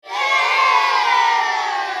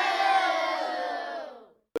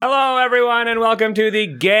everyone, and welcome to the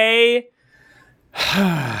Gay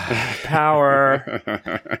Power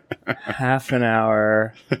Half an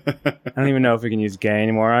Hour. I don't even know if we can use gay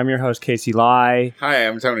anymore. I'm your host, Casey Lai. Hi,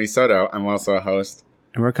 I'm Tony Soto. I'm also a host.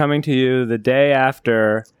 And we're coming to you the day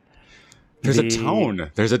after. There's a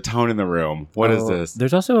tone. There's a tone in the room. What is this?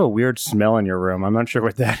 There's also a weird smell in your room. I'm not sure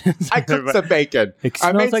what that is. I cooked some bacon.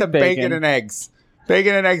 I made some bacon and eggs.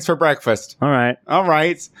 Bacon and eggs for breakfast. All right.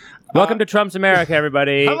 Welcome to Trump's America,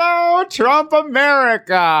 everybody. Hello, Trump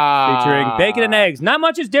America. Featuring bacon and eggs. Not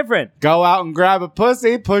much is different. Go out and grab a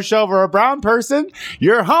pussy, push over a brown person.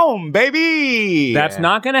 You're home, baby. That's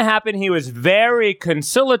not going to happen. He was very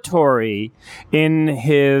conciliatory in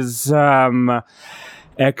his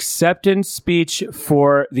acceptance speech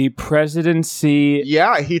for the presidency.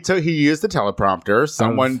 Yeah, he used the teleprompter.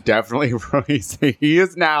 Someone definitely he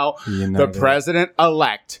is now the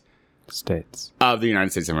president-elect States of the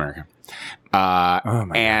United States of America.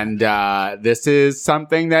 This is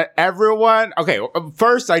something that everyone... Okay,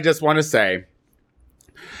 first I just want to say,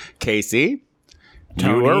 Casey,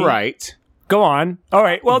 Tony, you were right. Go on. All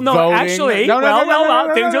right. Well, no, Voting. actually... No,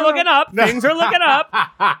 things are looking up. Things are looking up.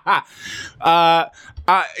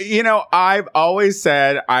 I've always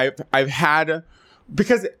said I've had...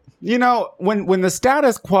 Because... when the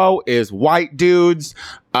status quo is white dudes,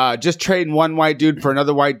 just trading one white dude for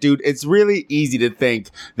another white dude, it's really easy to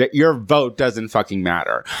think that your vote doesn't fucking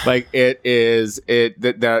matter. Like that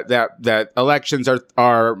elections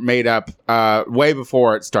are made up, way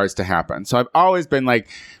before it starts to happen. So I've always been like,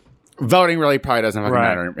 voting really probably doesn't fucking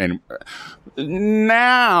matter. And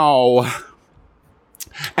now,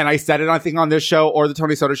 and I said it, I think on this show or the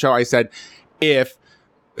Tony Soto show, I said, if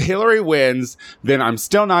Hillary wins, then I'm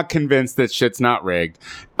still not convinced that shit's not rigged.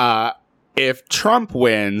 If Trump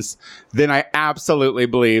wins, then I absolutely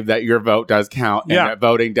believe that your vote does count and that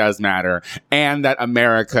voting does matter and that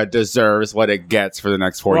America deserves what it gets for the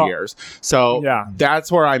next 4 years. So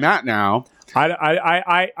that's where I'm at now.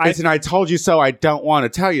 I told you so. I don't want to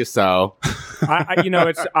tell you so. I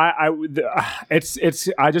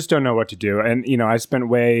just don't know what to do. And, I spent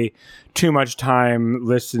way too much time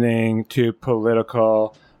listening to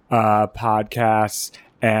political podcasts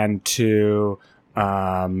and to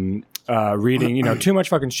reading, too much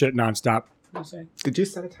fucking shit nonstop. What did you say? Did you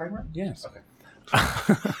set a timer? Yes. Okay.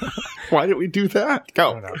 Why did we do that? Go.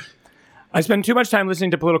 I don't know. I spend too much time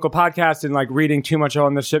listening to political podcasts and reading too much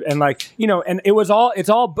on this shit and and it was all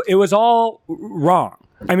wrong.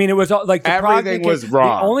 I mean, it was all everything was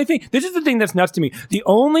wrong. The only thing, this is the thing that's nuts to me. The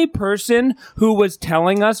only person who was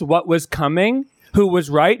telling us what was coming, who was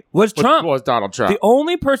right, was Trump. Was Donald Trump. The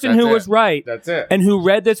only person who was right. That's it. And who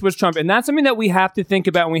read this was Trump. And that's something that we have to think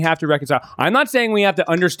about and we have to reconcile. I'm not saying we have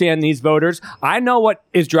to understand these voters. I know what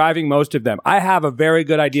is driving most of them. I have a very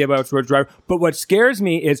good idea about what's driving. But what scares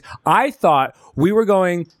me is I thought we were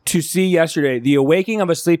going to see yesterday the awakening of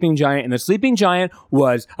a sleeping giant. And the sleeping giant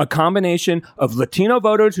was a combination of Latino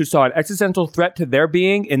voters who saw an existential threat to their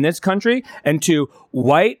being in this country and to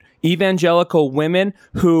white evangelical women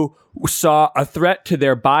who saw a threat to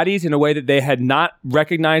their bodies in a way that they had not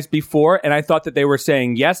recognized before. And I thought that they were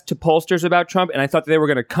saying yes to pollsters about Trump. And I thought that they were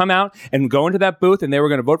going to come out and go into that booth and they were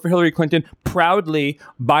going to vote for Hillary Clinton proudly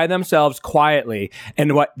by themselves quietly.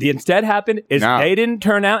 And what instead happened is they didn't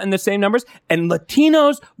turn out in the same numbers. And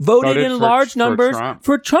Latinos voted in large numbers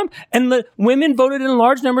for Trump. And women voted in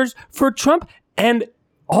large numbers for Trump. And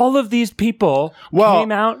all of these people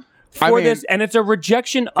came out for this. And it's a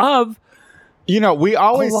rejection of... we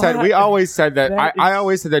always said that I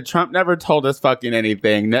always said that Trump never told us fucking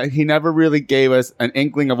anything. He never really gave us an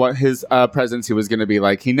inkling of what his presidency was going to be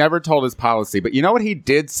like. He never told us policy. But you know what he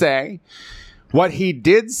did say? What he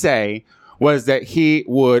did say was that he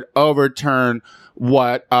would overturn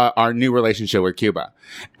what our new relationship with Cuba.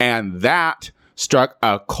 And that struck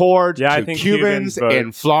a chord to Cubans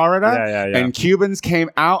in Florida. And Cubans came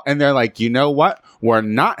out and they're like, you know what? We're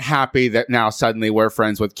not happy that now suddenly we're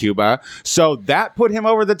friends with Cuba. So that put him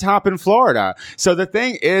over the top in Florida. So the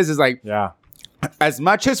thing is as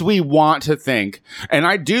much as we want to think, and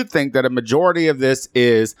I do think that a majority of this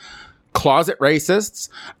is closet racists,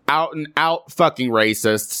 out and out fucking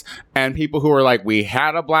racists, and people who are like, we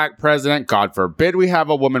had a black president, God forbid we have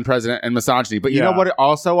a woman president, and misogyny. But you know what it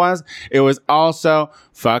also was? It was also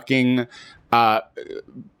fucking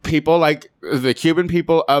people like the Cuban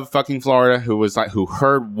people of fucking Florida who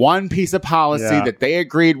heard one piece of policy that they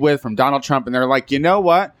agreed with from Donald Trump, and they're like, you know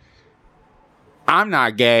what? I'm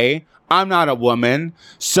not gay. I'm not a woman,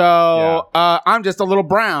 so I'm just a little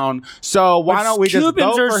brown. So why don't we just vote for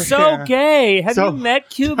him? Cubans are so gay. Have you met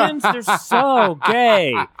Cubans? They're so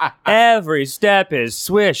gay. Every step is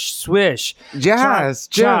swish, swish. Yes,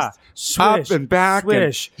 just Swish, up and back.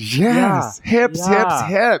 swish. And, yes. Yeah. Hips, Yeah.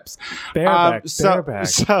 hips. Bareback, So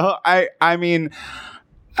bareback. I mean,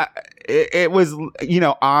 it was,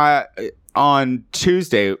 on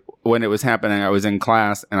Tuesday when it was happening, I was in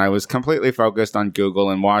class and I was completely focused on Google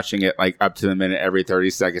and watching it like up to the minute every 30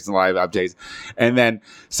 seconds, live updates. And then,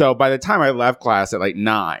 so by the time I left class at like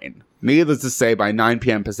 9, needless to say, by 9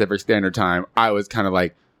 p.m. Pacific Standard Time, I was kind of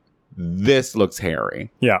like, this looks hairy.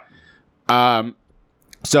 Yeah.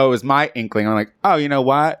 So it was my inkling. I'm like, oh, you know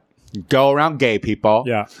what? Go around gay people.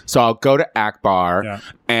 Yeah. So I'll go to Akbar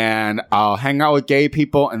and I'll hang out with gay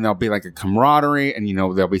people and there'll be like a camaraderie and,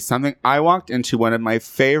 there'll be something. I walked into one of my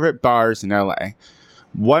favorite bars in LA.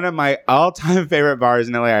 One of my all-time favorite bars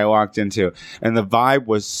in LA I walked into. And the vibe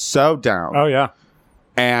was so down. Oh, yeah.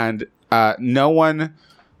 And no one,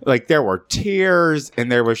 like there were tears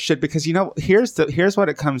and there was shit because, here's what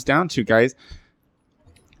it comes down to, guys.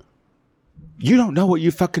 You don't know what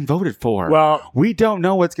you fucking voted for. Well, we don't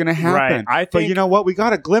know what's going to happen. Right. But you know what? We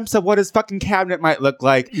got a glimpse of what his fucking cabinet might look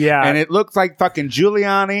like. Yeah. And it looks like fucking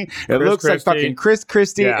Giuliani. It looks like fucking Chris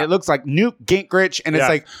Christie. Yeah. It looks like Newt Gingrich. And it's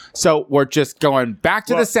like, so we're just going back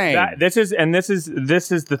to the same. This is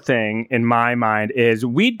the thing in my mind is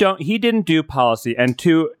he didn't do policy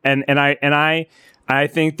I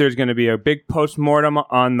think there's going to be a big postmortem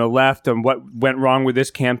on the left on what went wrong with this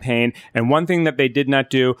campaign. And one thing that they did not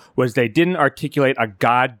do was they didn't articulate a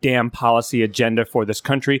goddamn policy agenda for this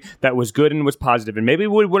country that was good and was positive. And maybe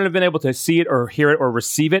we wouldn't have been able to see it or hear it or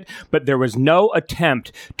receive it, but there was no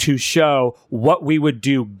attempt to show what we would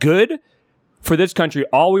do good for this country.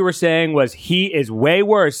 All we were saying was he is way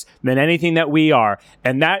worse than anything that we are.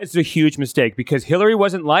 And that is a huge mistake because Hillary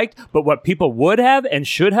wasn't liked, but what people would have and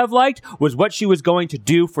should have liked was what she was going to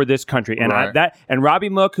do for this country. And and Robbie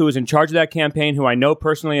Mook, who was in charge of that campaign, who I know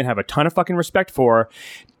personally and have a ton of fucking respect for,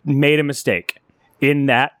 made a mistake in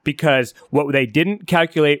that because what they didn't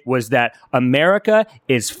calculate was that America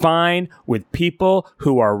is fine with people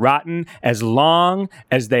who are rotten as long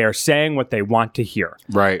as they are saying what they want to hear.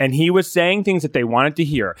 Right. And he was saying things that they wanted to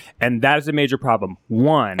hear. And that is a major problem.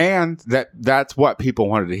 One. And that's what people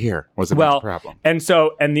wanted to hear was a major problem. And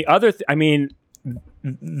so, and the other,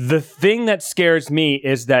 the thing that scares me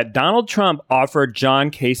is that Donald Trump offered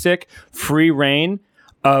John Kasich free reign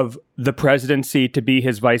of the presidency to be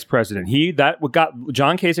his vice president.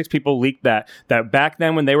 John Kasich's people leaked that back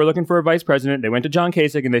then when they were looking for a vice president, they went to John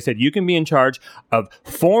Kasich and they said, you can be in charge of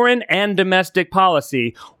foreign and domestic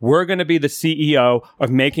policy. We're going to be the CEO of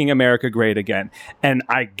making America great again. And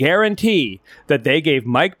I guarantee that they gave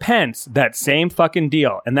Mike Pence that same fucking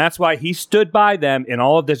deal. And that's why he stood by them in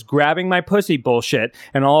all of this grabbing my pussy bullshit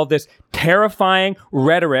and all of this terrifying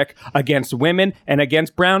rhetoric against women and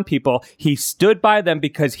against brown people. He stood by them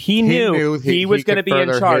because he knew he was going to be in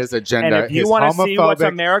charge. His agenda, and if you want to see what's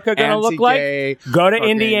America going to look like, go to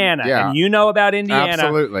Indiana. Yeah. And you know about Indiana.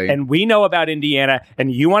 Absolutely. And we know about Indiana.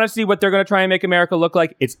 And you want to see what they're going to try and make America look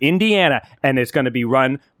like? It's Indiana. And it's going to be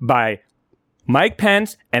run by Mike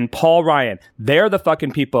Pence and Paul Ryan. They're the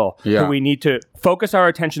fucking people who we need to focus our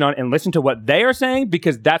attention on and listen to what they are saying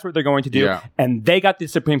because that's what they're going to do. Yeah. And they got the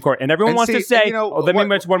Supreme Court. And everyone wants to say, let me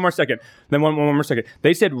mention one more second. Then one more second.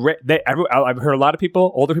 They said, I've heard a lot of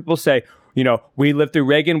people, older people say, we lived through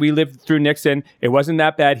Reagan, we lived through Nixon. It wasn't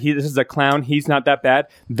that bad. This is a clown. He's not that bad.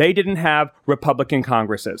 They didn't have Republican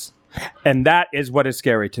Congresses. And that is what is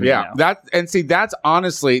scary to me now. That's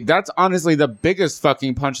honestly the biggest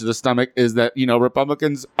fucking punch to the stomach is that,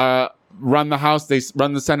 Republicans run the House, they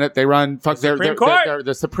run the Senate, they run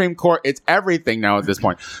the Supreme Court. It's everything now at this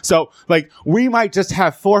point. So, we might just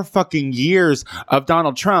have 4 fucking years of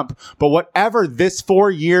Donald Trump, but whatever this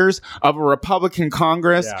 4 years of a Republican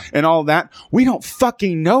Congress and all that, we don't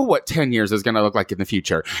fucking know what 10 years is going to look like in the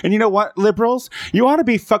future. And you know what, liberals? You ought to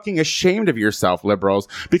be fucking ashamed of yourself, liberals,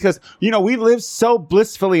 because, we live so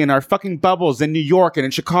blissfully in our fucking bubbles in New York and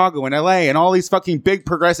in Chicago and LA and all these fucking big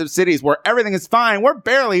progressive cities where everything is fine. We're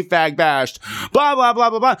barely fag bashed. Blah, blah, blah,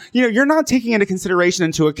 blah, blah. You're not taking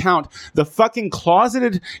into account the fucking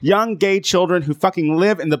closeted young gay children who fucking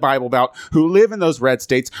live in the Bible Belt, who live in those red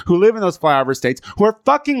states, who live in those flyover states, who are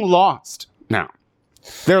fucking lost now.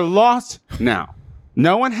 They're lost now.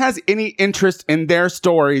 No one has any interest in their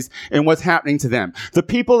stories and what's happening to them. The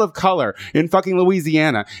people of color in fucking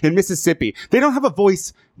Louisiana, in Mississippi, they don't have a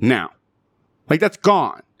voice now. That's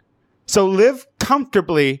gone. So live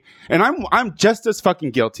comfortably, and I'm just as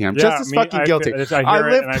fucking guilty. I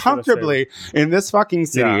live comfortably in this fucking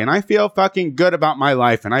city, and I feel fucking good about my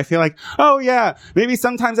life, and I feel like, oh yeah, maybe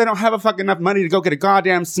sometimes I don't have a fucking enough money to go get a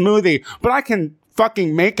goddamn smoothie, but I can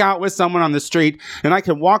fucking make out with someone on the street, and I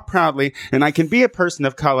can walk proudly, and I can be a person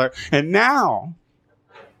of color, and now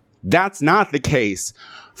That's not the case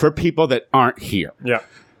for people that aren't here. Yeah.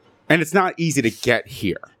 And it's not easy to get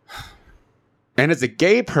here. And as a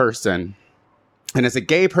gay person, and as a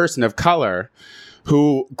gay person of color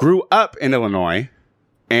who grew up in Illinois,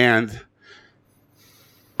 and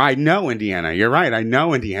I know Indiana. You're right. I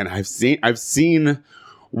know Indiana. I've seen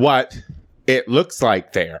what it looks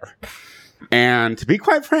like there. And to be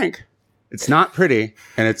quite frank, it's not pretty,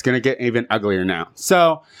 and it's going to get even uglier now.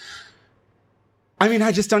 So, I mean,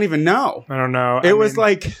 I just don't even know. I don't know. It was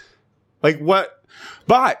like what?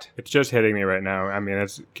 But it's just hitting me right now. I mean,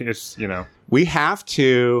 it's you know, we have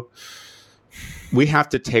to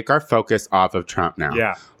take our focus off of Trump now.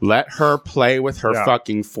 Yeah. Let her play with her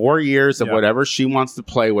fucking 4 years of whatever she wants to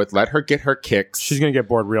play with. Let her get her kicks. She's gonna get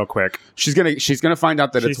bored real quick. She's gonna find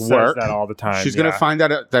out that it's work. That all the time. She's gonna find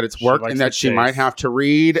out that it's work and that she might have to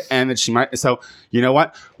read and that she might. So you know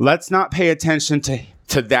what? Let's not pay attention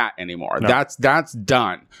to that anymore. No. That's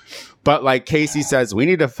done. But like Casey says, we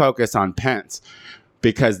need to focus on Pence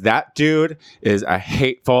because that dude is a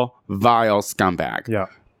hateful, vile scumbag. Yeah.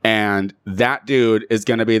 And that dude is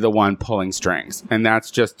going to be the one pulling strings. And that's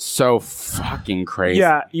just so fucking crazy.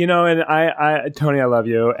 Yeah, you know, and I Tony, I love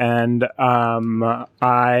you. And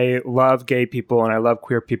I love gay people and I love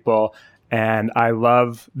queer people. And I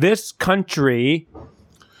love this country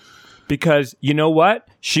because you know what?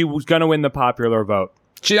 She was going to win the popular vote.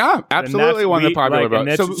 Yeah, absolutely won the popular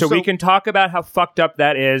vote. So we can talk about how fucked up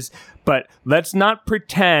that is, but let's not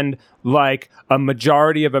pretend like a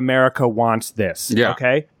majority of America wants this. Yeah.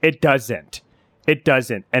 Okay? It doesn't. It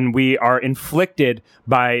doesn't. And we are inflicted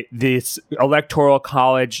by this electoral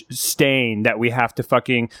college stain that we have to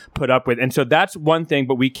fucking put up with. And so that's one thing,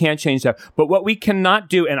 but we can't change that. But what we cannot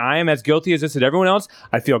do, and I am as guilty as this as everyone else,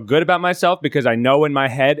 I feel good about myself because I know in my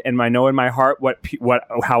head and I know in my heart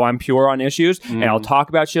how I'm pure on issues. And I'll talk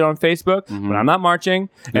about shit on Facebook, but I'm not marching.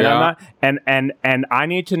 And I'm not and I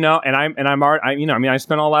need to know, and I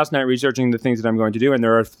spent all last night researching the things that I'm going to do, and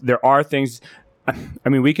there are things. I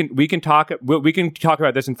mean, we can talk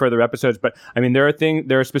about this in further episodes, but I mean,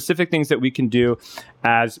 there are specific things that we can do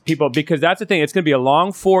as people, because that's the thing. It's going to be a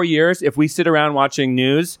long 4 years if we sit around watching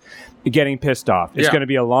news getting pissed off. It's going to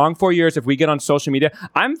be a long 4 years if we get on social media.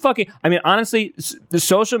 Honestly, the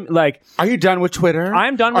social, like... Are you done with Twitter?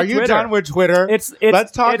 I'm done with Twitter. Are you done with Twitter?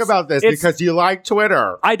 Let's talk about this because you like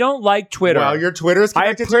Twitter. I don't like Twitter. Well, your Twitter is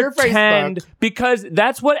connected to your Facebook. Because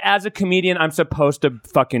that's what, as a comedian, I'm supposed to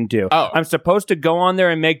fucking do. Oh. I'm supposed to go on there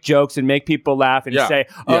and make jokes and make people laugh and say,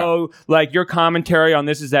 like, your commentary on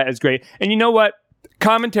this is great. And you know what?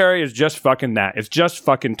 Commentary is just fucking that. It's just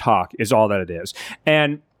fucking talk is all that it is.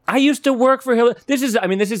 And I used to work for Hillary. This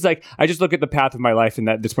is like, I just look at the path of my life and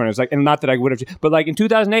this point, it's like, and not that I would have, but like in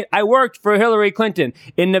 2008, I worked for Hillary Clinton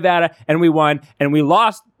in Nevada and we won and we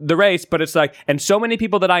lost the race, but it's like, and so many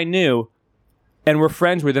people that I knew and were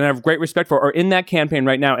friends with and I have great respect for are in that campaign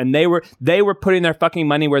right now. And they were putting their fucking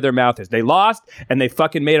money where their mouth is. They lost and they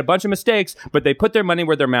fucking made a bunch of mistakes, but they put their money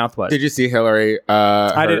where their mouth was. Did you see Hillary,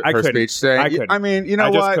 her speech today? I couldn't. I mean, you know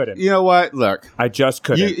what? Just couldn't. You know what? Look. I just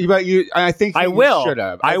couldn't. I think I will. Should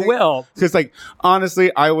have. I will. Because like,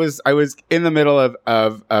 honestly, I was in the middle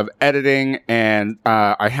of editing and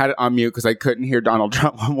I had it on mute because I couldn't hear Donald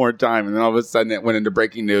Trump one more time. And then all of a sudden it went into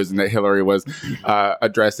breaking news and that Hillary was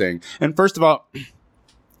addressing. And first of all,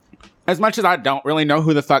 as much as I don't really know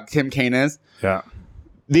who the fuck Tim Kaine is,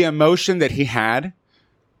 the emotion that he had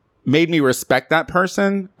made me respect that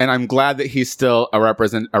person, and I'm glad that he's still a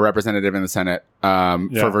representative in the Senate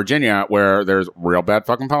for Virginia, where there's real bad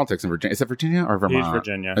fucking politics in Virginia. Is it Virginia or Vermont? He's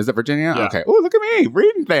Virginia. Is it Virginia? Yeah. Okay. Oh, look at me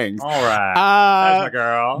reading things. All right. That's my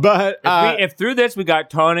girl. But if through this we got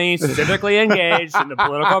Tony civically engaged in the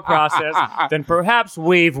political process, then perhaps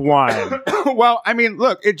we've won. Well, I mean,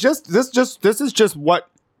 look, this is just what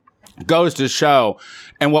goes to show,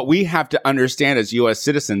 and what we have to understand as U.S.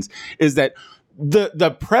 citizens is that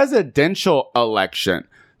the presidential election,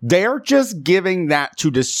 they're just giving that to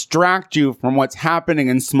distract you from what's happening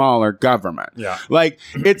in smaller government. Yeah. Like,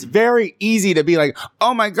 it's very easy to be like,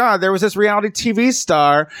 oh my God, there was this reality TV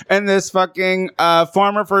star and this fucking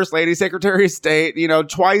former First Lady, Secretary of State,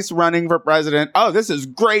 twice running for president. Oh, this is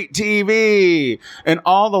great TV. And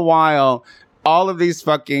all the while, all of these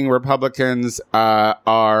fucking Republicans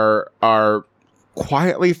are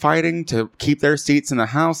quietly fighting to keep their seats in the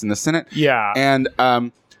House and the Senate. Yeah. And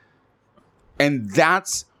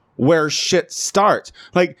that's where shit starts.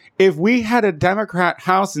 Like, if we had a Democrat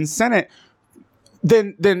House and Senate,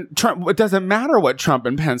 then Trump, it doesn't matter what Trump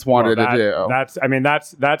and Pence wanted to do. That's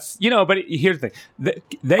but here's the thing.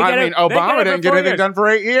 Obama didn't get anything done for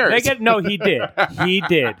 8 years. He did. He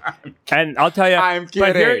did. And I'll tell you, I'm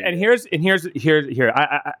kidding. But here.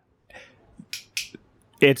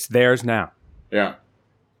 It's theirs now. Yeah.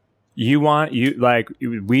 We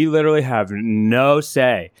literally have no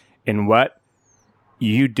say in what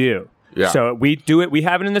you do. Yeah. So we do it. We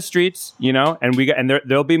have it in the streets, and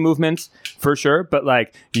there'll be movements for sure. But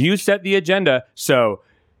like, you set the agenda. So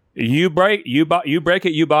you break it. You bought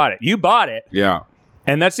it. You bought it. Yeah.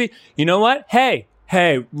 And that's you know what? Hey,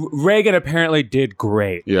 Reagan apparently did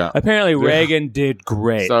great. Yeah. Apparently Reagan did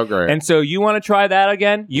great. So great. And so you want to try that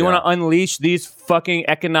again? You want to unleash these fucking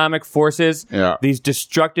economic forces, these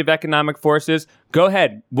destructive economic forces? Go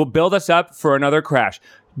ahead. We'll build us up for another crash.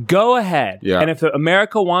 Go ahead. Yeah. And if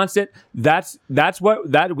America wants it, that's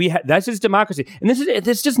just democracy. And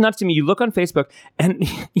it's just nuts to me. You look on Facebook and,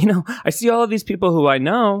 I see all of these people who I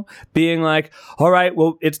know being like, all right,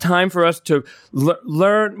 well, it's time for us to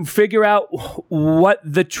figure out what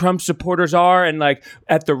the Trump supporters are and like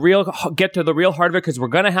get to the real heart of it because we're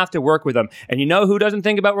going to have to work with them. And you know who doesn't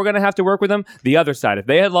think about we're going to have to work with them? The other side. If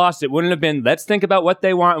they had lost, it wouldn't have been, let's think about what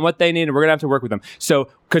they want and what they need and we're going to have to work with them. So,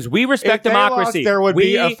 because we respect democracy. Lost, there would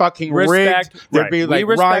be a fucking rigged. There'd be like we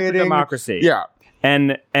respect rioting. Democracy. Yeah.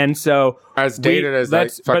 And so as dated as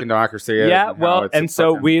that fucking democracy is. Yeah, well, and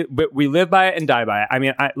so we live by it and die by it. I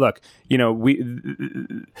mean,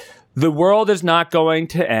 the world is not going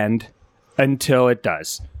to end until it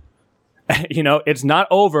does. It's not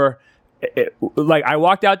over. Like I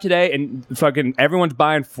walked out today and fucking everyone's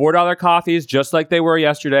buying $4 coffees just like they were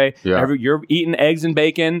yesterday. Yeah. You're eating eggs and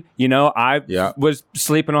bacon. I was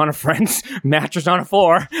sleeping on a friend's mattress on a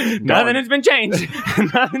floor. Nothing has been changed.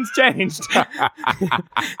 Nothing's changed.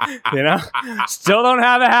 Still don't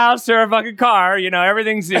have a house or a fucking car.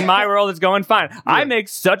 Everything's in my world is going fine. Yeah. I make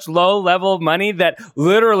such low level of money that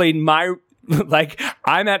literally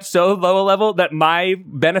I'm at so low a level that my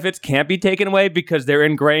benefits can't be taken away because they're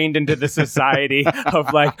ingrained into the society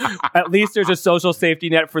of like, at least there's a social safety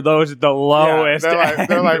net for those at the lowest. Yeah,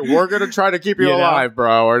 they're like, we're going to try to keep you alive,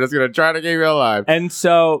 bro. We're just going to try to keep you alive. And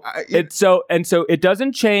so it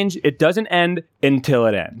doesn't change. It doesn't end until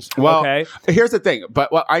it ends. Well, okay. Here's the thing.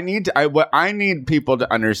 But what I need people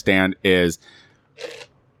to understand is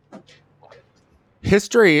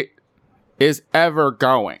history is ever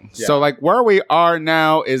going. Yeah. So like where we are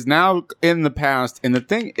now is now in the past. And the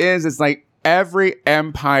thing is like every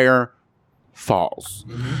empire falls.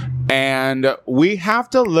 Mm-hmm. And we have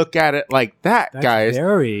to look at it like that, guys.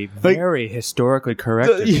 Very, very historically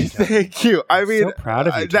correct. Thank you. I mean, so proud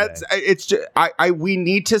of you. It's just, we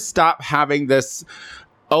need to stop having this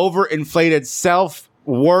overinflated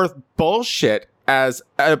self-worth bullshit as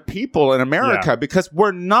a people in America because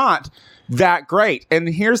we're not that great. And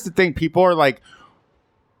here's the thing: people are like,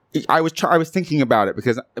 I was thinking about it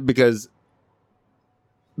because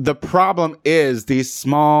the problem is these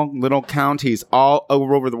small little counties all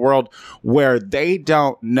over the world where they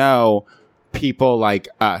don't know people like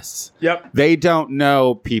us. Yep. They don't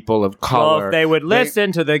know people of color. Well, if they would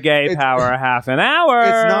listen to the gay power half an hour.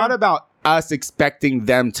 It's not about us expecting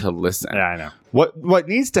them to listen. Yeah, I know. What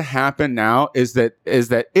needs to happen now is that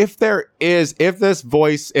if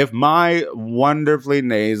my wonderfully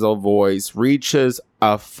nasal voice reaches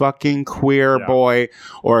a fucking queer boy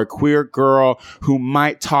or a queer girl who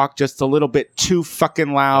might talk just a little bit too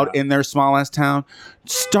fucking loud in their small ass town,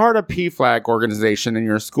 start a PFLAG organization in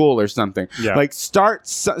your school or something. Yeah. Like start.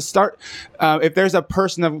 If there's a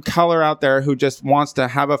person of color out there who just wants to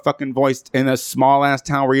have a fucking voice in a small ass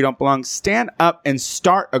town where you don't belong, stand up and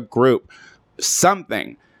start a group.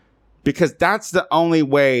 Something, because that's the only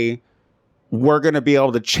way we're going to be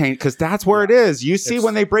able to change, because that's where it is. You see,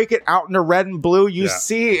 when they break it out into red and blue, you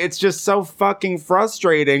see it's just so fucking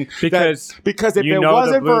frustrating. Because if it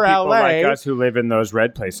wasn't for LA, like us who live in those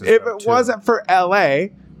red places, if it wasn't for LA,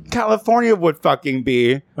 California would fucking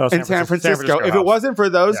be in San Francisco. If it wasn't for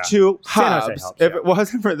those two hubs, it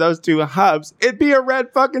wasn't for those two hubs, it'd be a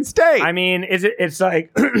red fucking state. I mean, it's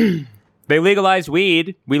like they legalized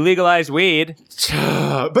weed. We legalized weed.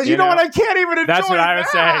 But you know what? I can't even enjoy that. That's what I was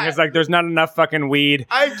saying. It's like there's not enough fucking weed.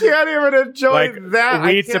 I can't even enjoy that.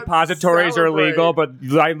 Weed suppositories are legal, but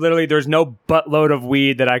there's no buttload of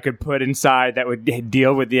weed that I could put inside that would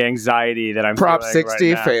deal with the anxiety that I'm Prop feeling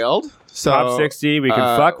 60 right failed. So, Prop 60, we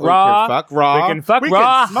can fuck raw. We can fuck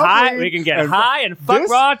raw high. We can get high and fuck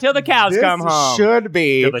raw till the cows come home. This should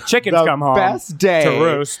be till the chickens come home best day to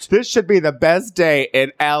roost. This should be the best day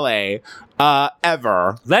in LA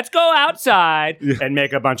ever. Let's go outside and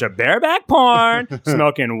make a bunch of bareback porn,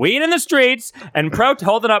 smoking weed in the streets, and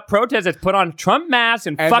holding up protests that put on Trump masks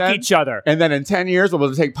and fuck then, each other. And then in 10 years,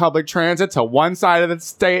 we'll take public transit to one side of the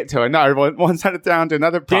state to another, one side of town to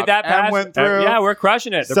another. Did that pass? And went through. Yeah, we're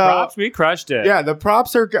crushing it. The props, we crushed it. Yeah, the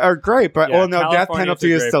props are great, but death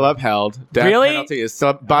penalty is still upheld. Death penalty is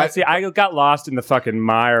still. But see, I got lost in the fucking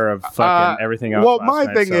mire of fucking everything else. Well,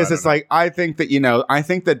 my thing is, it's like I think that I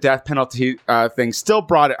think the death penalty thing still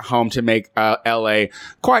brought it home to make LA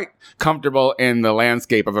quite comfortable in the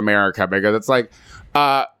landscape of America, because it's like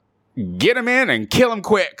get them in and kill them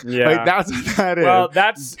quick. Yeah. Like, that's what that is. Well,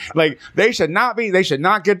 that's like they should not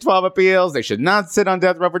get 12 appeals. They should not sit on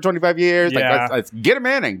death row for 25 years. Yeah. Like, let's get them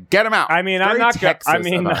in and get them out. I mean, I'm not.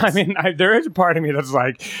 There is a part of me that's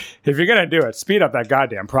like, if you're gonna do it, speed up that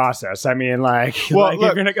goddamn process. I mean, like, well,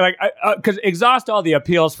 look, if you're gonna because exhaust all the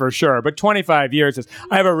appeals for sure. But 25 years is.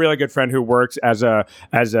 I have a really good friend who works as a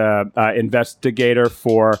investigator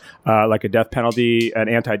for like an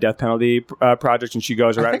anti-death penalty project, and she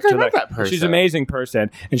goes around to that person. She's an amazing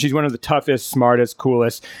person, and she's one of the toughest, smartest,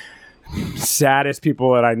 coolest, saddest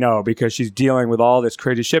people that I know, because she's dealing with all this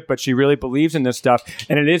crazy shit, but she really believes in this stuff.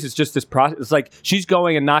 And it's just this process. It's like she's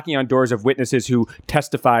going and knocking on doors of witnesses who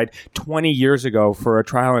testified 20 years ago for a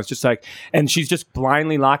trial. And it's just like, and she's just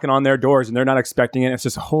blindly knocking on their doors, and they're not expecting it. It's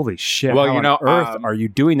just, holy shit. Well, how on earth are you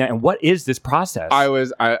doing that? And what is this process? I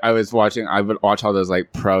would watch all those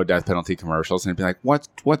like pro death penalty commercials and be like,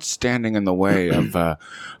 what's standing in the way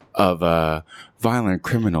of a violent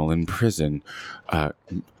criminal in prison,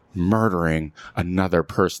 murdering another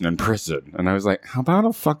person in prison? And I was like, how about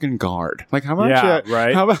a fucking guard? Like, how about you?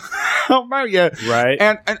 Right. How about you? Right.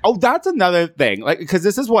 And that's another thing. Like, because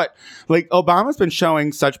this is what, like, Obama's been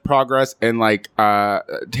showing such progress in like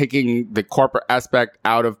taking the corporate aspect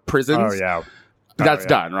out of prisons. Oh yeah. That's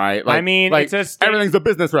done, right? Like, I mean, like, everything's a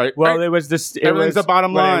business, right? Well, right? it was this. Everything's the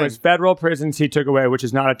bottom line. It was federal prisons he took away, which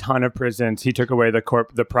is not a ton of prisons. He took away the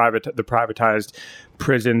privatized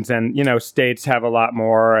prisons, and states have a lot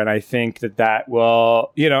more. And I think that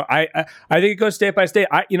will, I think it goes state by state.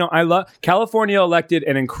 I love California elected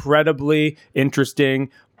an incredibly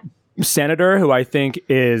interesting senator who I think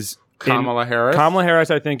is. Kamala Harris. Kamala Harris,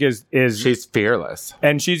 I think, is she's fearless,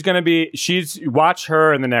 and watch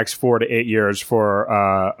her in the next 4 to 8 years for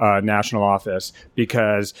national office,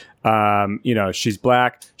 because she's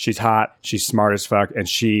black, she's hot, she's smart as fuck, and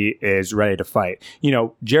she is ready to fight.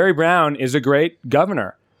 Jerry Brown is a great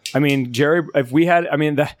governor. I mean,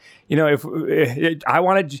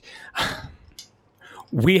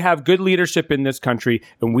 we have good leadership in this country,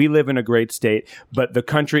 and we live in a great state, but the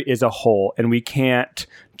country is a whole, and we can't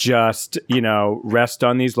just, rest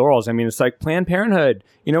on these laurels. I mean, it's like Planned Parenthood.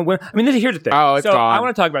 Here's the thing. Oh, it's gone. I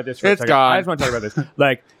want to talk about this for a second. Gone. I just want to talk about this.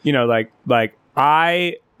 Like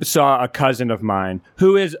I saw a cousin of mine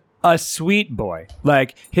who is a sweet boy.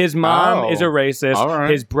 Like, his mom is a racist. All right.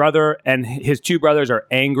 His brother and his two brothers are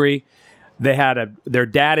angry. Their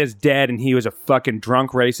dad is dead, and he was a fucking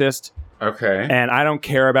drunk racist. Okay. And I don't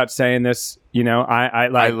care about saying this, I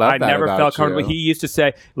never felt comfortable. He used to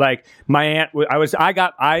say, like, my aunt,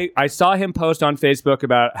 I saw him post on Facebook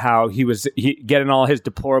about how he getting all his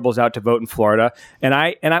deplorables out to vote in Florida.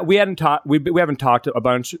 And we haven't talked a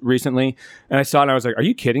bunch recently. And I saw it and I was like, are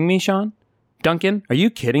you kidding me, Sean Duncan? Are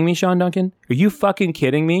you kidding me, Sean Duncan? Are you fucking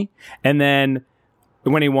kidding me? And then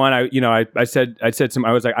when he won, I said I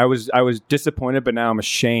was disappointed, but now I'm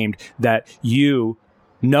ashamed that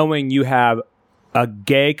knowing you have a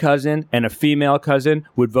gay cousin and a female cousin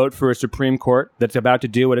would vote for a Supreme Court that's about to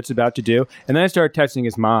do what it's about to do. And then I started texting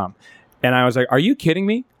his mom, and I was like, are you kidding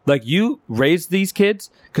me? Like, you raised these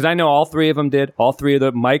kids? Because I know all three of them did. All three of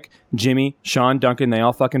them, Mike, Jimmy, Sean Duncan, they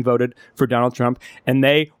all fucking voted for Donald Trump. And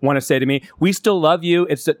they want to say to me, we still love you.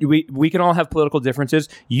 It's that we can all have political differences.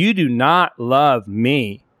 You do not love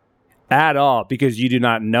me at all, because you do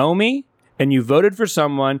not know me. And you voted for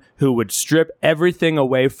someone who would strip everything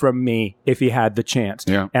away from me if he had the chance.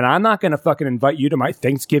 Yeah. And I'm not going to fucking invite you to my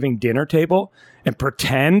Thanksgiving dinner table and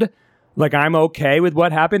pretend like I'm okay with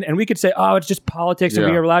what happened. And we could say, oh, it's just politics, and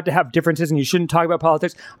we are allowed to have differences, and you shouldn't talk about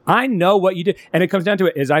politics. I know what you did. And it comes down to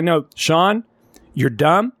it is, I know, Sean, you're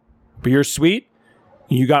dumb, but you're sweet.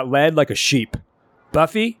 You got led like a sheep.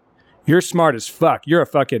 Buffy, you're smart as fuck. You're a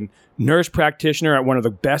fucking nurse practitioner at one of the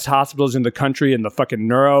best hospitals in the country in the fucking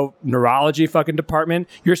neurology fucking department.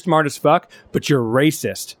 You're smart as fuck, but you're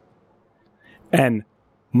racist. And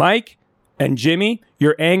Mike and Jimmy,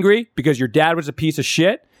 you're angry because your dad was a piece of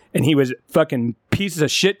shit, and he was fucking pieces of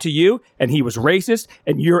shit to you, and he was racist,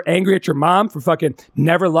 and you're angry at your mom for fucking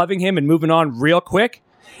never loving him and moving on real quick.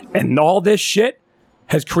 And all this shit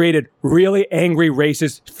has created really angry,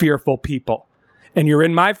 racist, fearful people. And you're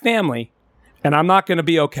in my family, and I'm not going to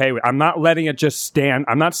be okay with it. I'm not letting it just stand.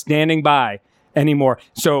 I'm not standing by anymore.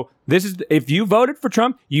 So if you voted for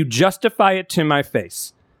Trump, you justify it to my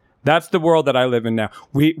face. That's the world that I live in now.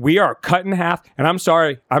 We are cut in half, and I'm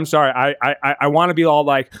sorry. I want to be all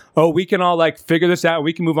like, oh, we can all like figure this out.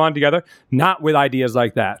 We can move on together. Not with ideas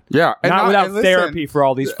like that. Yeah, not without therapy for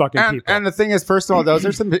all these fucking people. And the thing is, first of all, those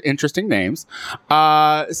are some interesting names.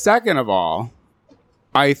 Second of all,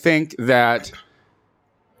 I think that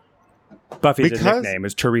Buffy's nickname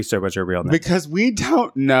is Teresa was her real name. Because we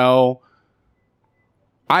don't know.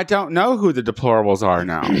 I don't know who the deplorables are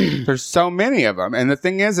now. There's so many of them. And the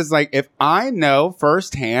thing is like, if I know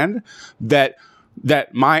firsthand that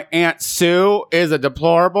my Aunt Sue is a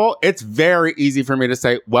deplorable, it's very easy for me to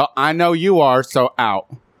say, well, I know you are, so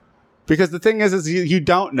out. Because the thing is you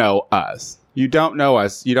don't know us. You don't know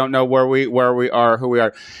us. You don't know where we are, who we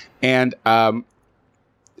are. And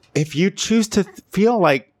if you choose to feel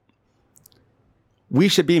like we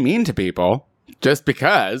should be mean to people, just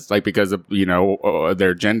because of,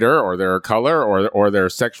 their gender or their color or their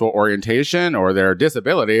sexual orientation or their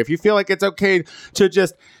disability, if you feel like it's okay to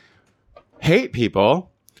just hate people,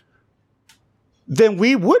 then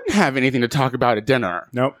we wouldn't have anything to talk about at dinner.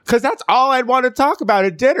 Nope. Because that's all I'd want to talk about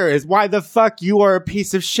at dinner is why the fuck you are a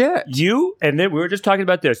piece of shit. And then we were just talking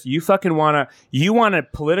about this. You fucking want a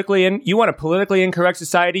politically incorrect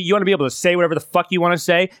society. You want to be able to say whatever the fuck you want to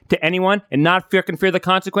say to anyone and not fucking fear the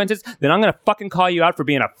consequences. Then I'm going to fucking call you out for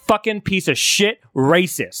being a fucking piece of shit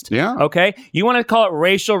racist. Yeah. Okay. You want to call it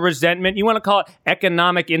racial resentment. You want to call it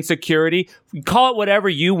economic insecurity. Call it whatever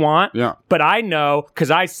you want. Yeah. But I know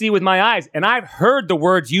because I see with my eyes and I've heard the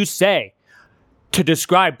words you say to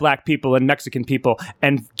describe black people and Mexican people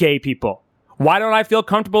and gay people. Why don't I feel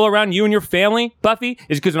comfortable around you and your family, Buffy?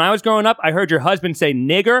 Is because when I was growing up, I heard your husband say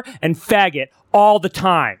nigger and faggot all the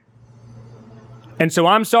time. And so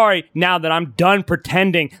I'm sorry now that I'm done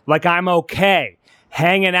pretending like I'm okay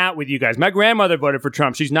hanging out with you guys. My grandmother voted for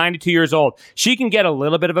Trump. She's 92 years old. She can get a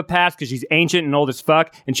little bit of a pass because she's ancient and old as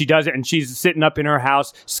fuck, and she does it, and she's sitting up in her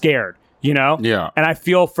house scared. Yeah. And I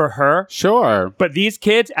feel for her. Sure. But these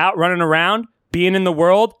kids out running around, being in the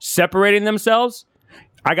world, separating themselves.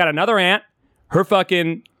 I got another aunt. Her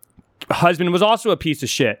fucking husband was also a piece of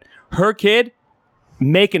shit. Her kid,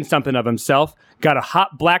 making something of himself, got a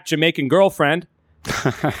hot black Jamaican girlfriend.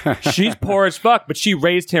 She's poor as fuck, but she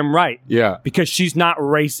raised him right. Yeah. Because she's not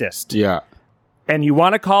racist. Yeah. And you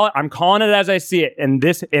want to call it, I'm calling it as I see it. And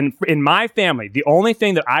this, in my family, the only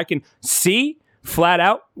thing that I can see flat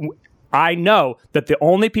out, I know that the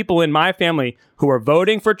only people in my family who are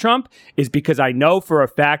voting for Trump is because I know for a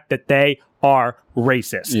fact that they are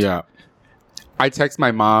racist. Yeah. I text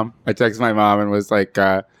my mom and was like,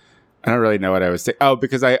 I don't really know what I was saying. Oh,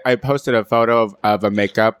 because I posted a photo of a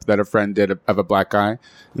makeup that a friend did of a black guy.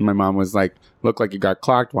 And my mom was like, look like you got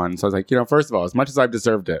clocked one. So I was like, first of all, as much as I've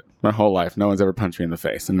deserved it my whole life, no one's ever punched me in the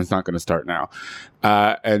face. And it's not going to start now.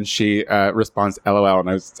 And she responds, LOL.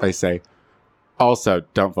 And I say, also,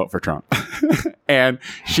 don't vote for Trump. And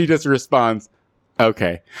she just responds,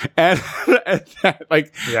 okay. And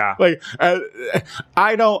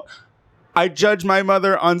I judge my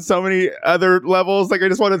mother on so many other levels. Like, I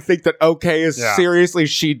just want to think that okay is seriously,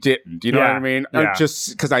 she didn't. You know what I mean? Yeah. Just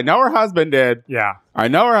because I know her husband did. Yeah. I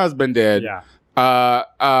know her husband did. Yeah.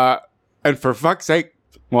 And for fuck's sake,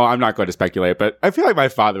 well, I'm not going to speculate, but I feel like my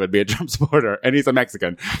father would be a Trump supporter, and he's a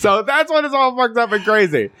Mexican. So that's what is all fucked up and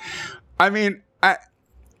crazy. I mean,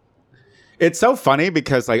 it's so funny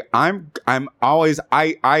because like I'm always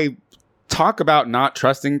I talk about not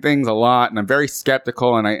trusting things a lot, and I'm very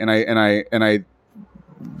skeptical, and I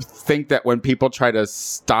think that when people try to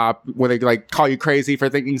stop, when they like call you crazy for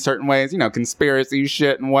thinking certain ways, conspiracy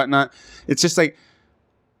shit and whatnot, it's just like,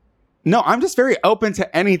 no, I'm just very open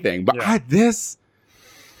to anything. But this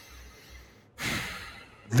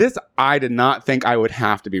I did not think I would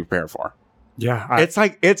have to be prepared for. Yeah,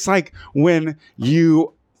 it's like when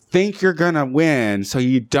you think you're gonna win, so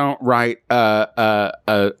you don't write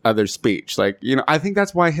other speech. Like, I think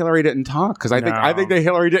that's why Hillary didn't talk, because I think that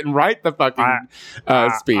Hillary didn't write the fucking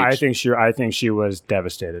speech. I think she was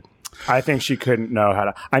devastated. I think she couldn't know how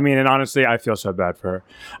to. I mean, and honestly, I feel so bad for her.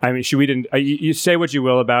 I mean, we didn't. You say what you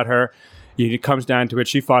will about her. It comes down to it.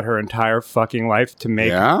 She fought her entire fucking life to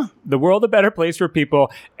make the world a better place for people.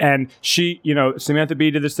 And she, Samantha Bee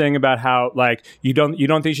did this thing about how, like, you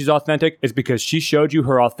don't think she's authentic. It's because she showed you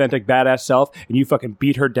her authentic badass self, and you fucking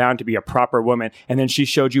beat her down to be a proper woman. And then she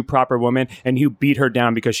showed you proper woman, and you beat her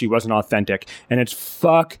down because she wasn't authentic. And it's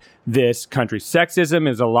fuck this country. Sexism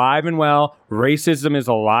is alive and well. Racism is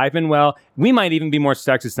alive and well. We might even be more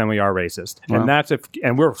sexist than we are racist. Wow.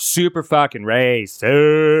 And we're super fucking racist.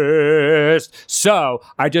 So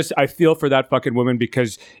I feel for that fucking woman,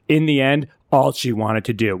 because in the end, all she wanted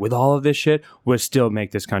to do with all of this shit was still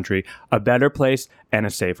make this country a better place and a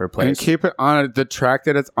safer place. And keep it on the track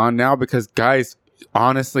that it's on now, because guys,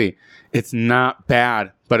 honestly, it's not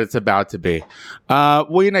bad, but it's about to be.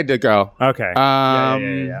 We need to go. Okay.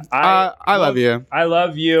 Yeah. I love you. I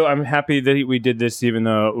love you. I'm happy that we did this, even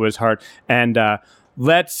though it was hard. And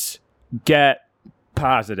let's get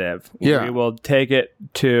positive. Yeah. We will take it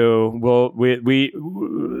to. We'll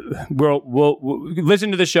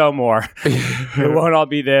listen to the show more. It won't all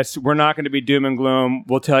be this. We're not going to be doom and gloom.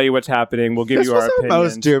 We'll tell you what's happening. We'll give you our opinions.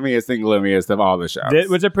 Most doomiest and gloomiest of all the shows. It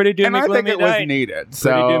was a pretty doomy, and I gloomy think it night. was needed. So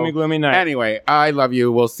Pretty doomy, gloomy night. Anyway, I love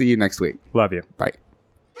you. We'll see you next week. Love you. Bye.